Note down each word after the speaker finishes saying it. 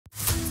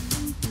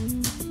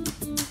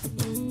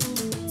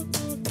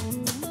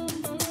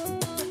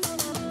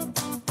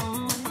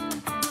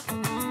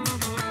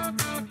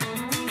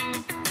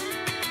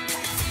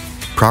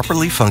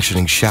Properly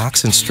functioning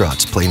shocks and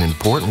struts play an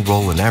important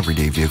role in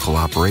everyday vehicle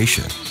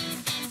operation.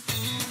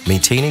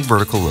 Maintaining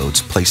vertical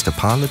loads placed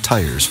upon the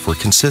tires for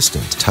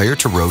consistent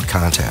tire-to-road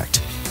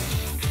contact.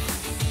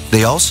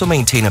 They also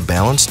maintain a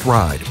balanced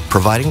ride,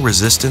 providing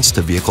resistance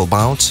to vehicle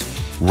bounce,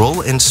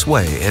 roll and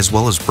sway, as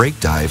well as brake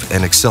dive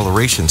and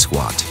acceleration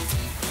squat.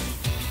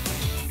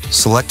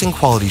 Selecting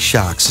quality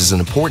shocks is an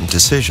important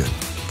decision.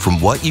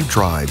 From what you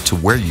drive to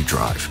where you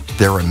drive,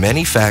 there are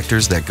many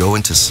factors that go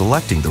into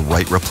selecting the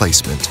right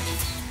replacement.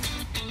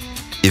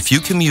 If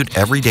you commute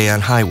every day on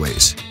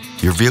highways,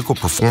 your vehicle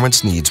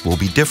performance needs will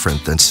be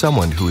different than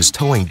someone who is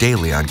towing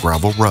daily on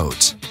gravel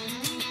roads.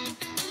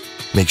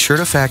 Make sure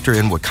to factor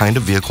in what kind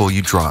of vehicle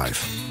you drive,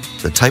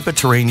 the type of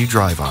terrain you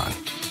drive on,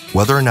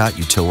 whether or not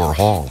you tow or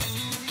haul,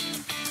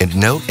 and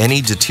note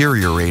any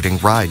deteriorating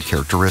ride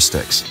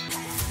characteristics.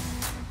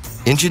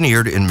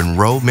 Engineered in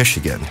Monroe,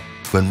 Michigan,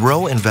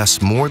 Monroe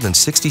invests more than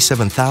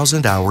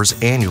 67,000 hours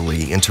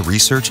annually into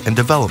research and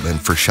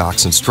development for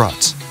shocks and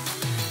struts.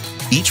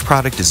 Each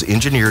product is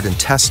engineered and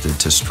tested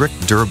to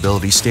strict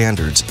durability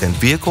standards and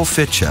vehicle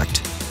fit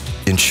checked,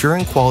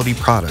 ensuring quality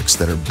products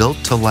that are built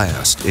to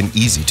last and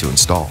easy to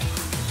install.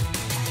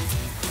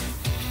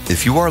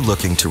 If you are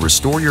looking to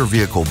restore your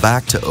vehicle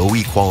back to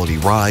OE quality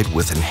ride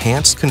with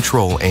enhanced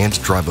control and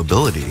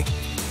drivability,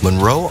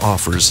 Monroe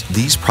offers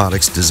these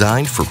products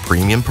designed for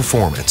premium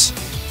performance.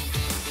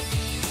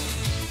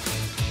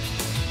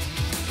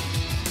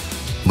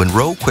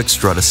 Monroe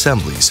Quick-Strut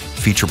assemblies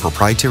feature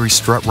proprietary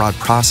strut rod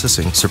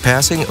processing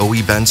surpassing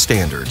OE bend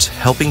standards,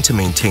 helping to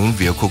maintain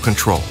vehicle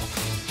control.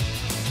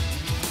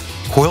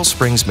 Coil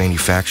springs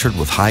manufactured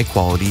with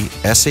high-quality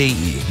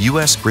SAE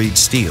US-grade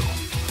steel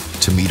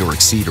to meet or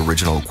exceed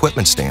original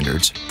equipment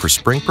standards for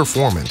spring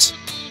performance.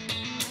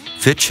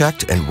 Fit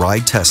checked and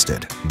ride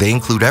tested, they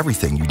include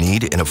everything you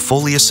need in a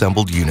fully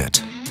assembled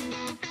unit.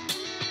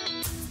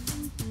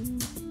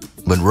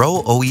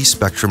 Monroe OE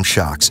Spectrum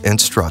shocks and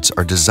struts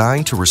are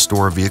designed to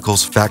restore a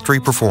vehicle's factory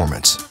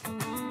performance,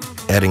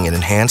 adding an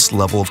enhanced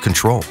level of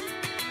control.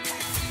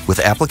 With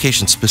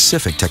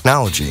application-specific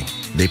technology,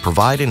 they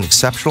provide an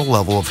exceptional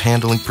level of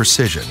handling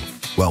precision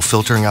while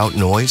filtering out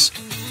noise,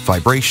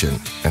 vibration,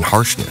 and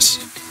harshness.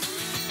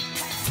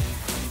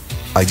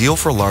 Ideal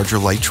for larger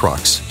light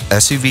trucks,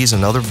 SUVs,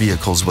 and other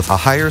vehicles with a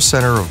higher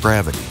center of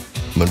gravity,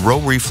 Monroe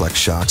Reflex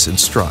shocks and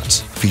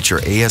struts feature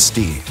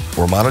ASD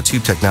or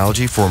monotube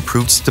technology for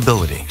improved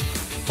stability,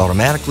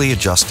 automatically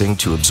adjusting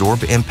to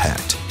absorb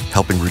impact,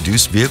 helping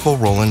reduce vehicle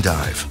roll and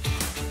dive.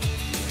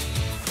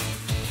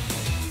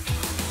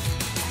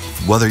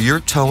 Whether you're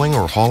towing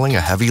or hauling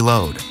a heavy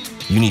load,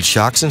 you need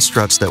shocks and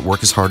struts that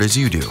work as hard as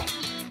you do.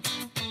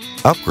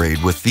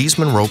 Upgrade with these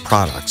Monroe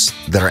products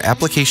that are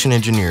application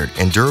engineered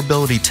and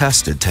durability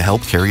tested to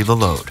help carry the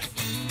load.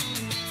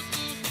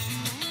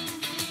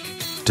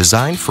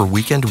 Designed for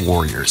weekend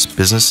warriors,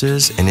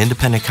 businesses, and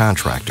independent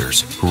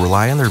contractors who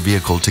rely on their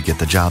vehicle to get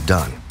the job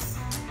done.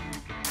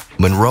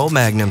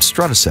 Monro-Magnum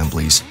strut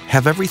assemblies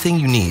have everything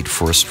you need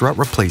for a strut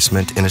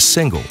replacement in a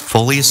single,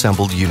 fully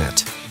assembled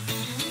unit.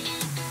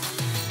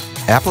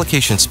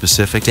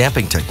 Application-specific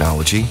damping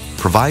technology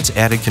provides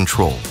added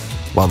control,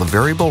 while the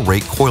variable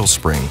rate coil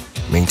spring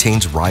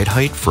maintains ride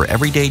height for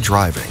everyday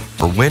driving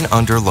or when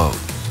under load.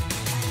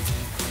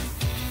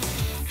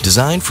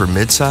 Designed for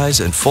mid-size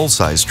and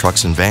full-size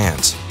trucks and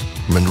vans,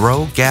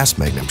 Monroe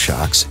Gas-Magnum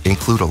shocks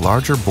include a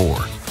larger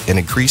bore and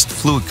increased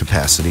fluid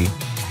capacity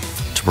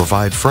to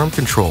provide firm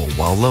control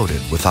while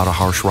loaded without a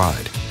harsh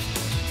ride.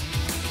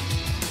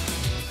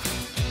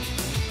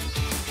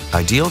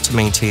 Ideal to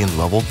maintain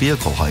level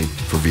vehicle height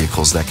for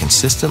vehicles that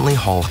consistently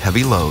haul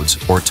heavy loads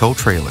or tow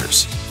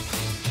trailers.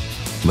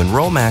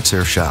 Monroe Max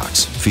Air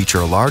shocks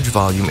feature a large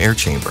volume air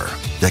chamber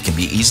that can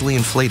be easily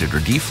inflated or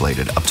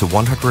deflated up to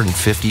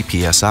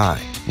 150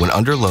 psi when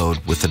under load,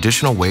 with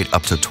additional weight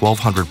up to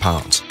 1,200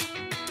 pounds.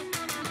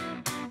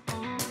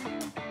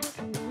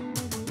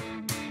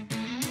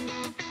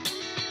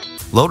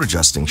 Load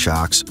adjusting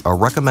shocks are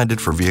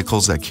recommended for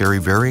vehicles that carry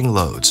varying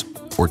loads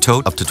or tow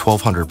up to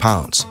 1,200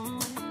 pounds.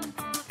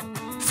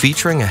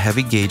 Featuring a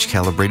heavy gauge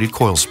calibrated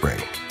coil spring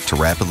to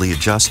rapidly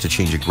adjust to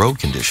changing road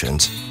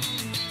conditions,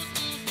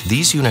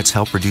 these units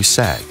help reduce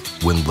sag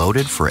when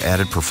loaded for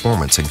added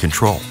performance and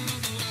control.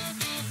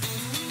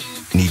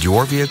 Need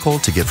your vehicle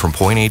to get from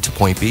point A to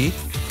point B?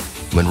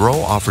 Monroe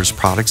offers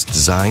products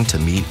designed to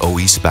meet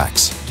OE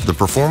specs, the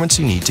performance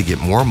you need to get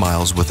more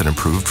miles with an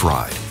improved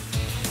ride.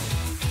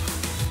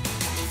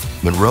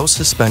 Monroe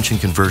suspension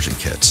conversion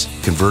kits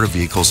convert a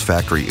vehicle's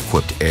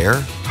factory-equipped air,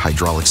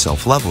 hydraulic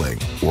self-leveling,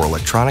 or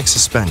electronic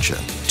suspension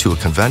to a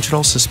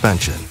conventional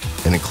suspension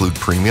and include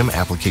premium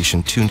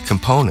application-tuned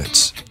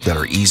components that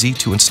are easy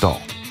to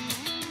install.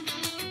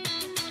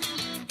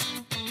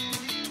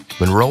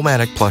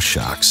 Monro-Matic Plus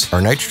shocks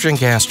are nitrogen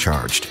gas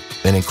charged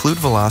and include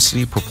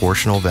velocity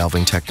proportional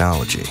valving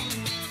technology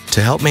to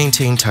help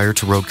maintain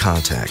tire-to-road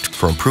contact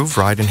for improved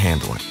ride and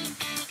handling.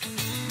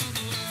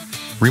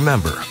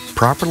 Remember,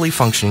 properly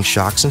functioning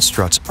shocks and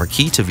struts are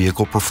key to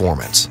vehicle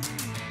performance.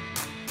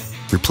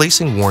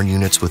 Replacing worn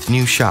units with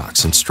new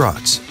shocks and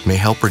struts may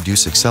help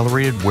reduce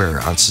accelerated wear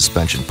on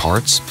suspension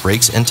parts,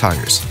 brakes, and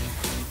tires.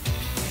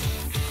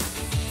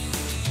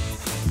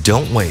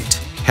 Don't wait.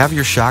 Have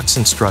your shocks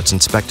and struts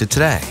inspected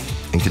today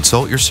and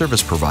consult your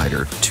service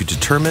provider to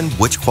determine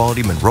which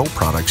quality Monroe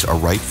products are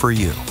right for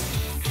you.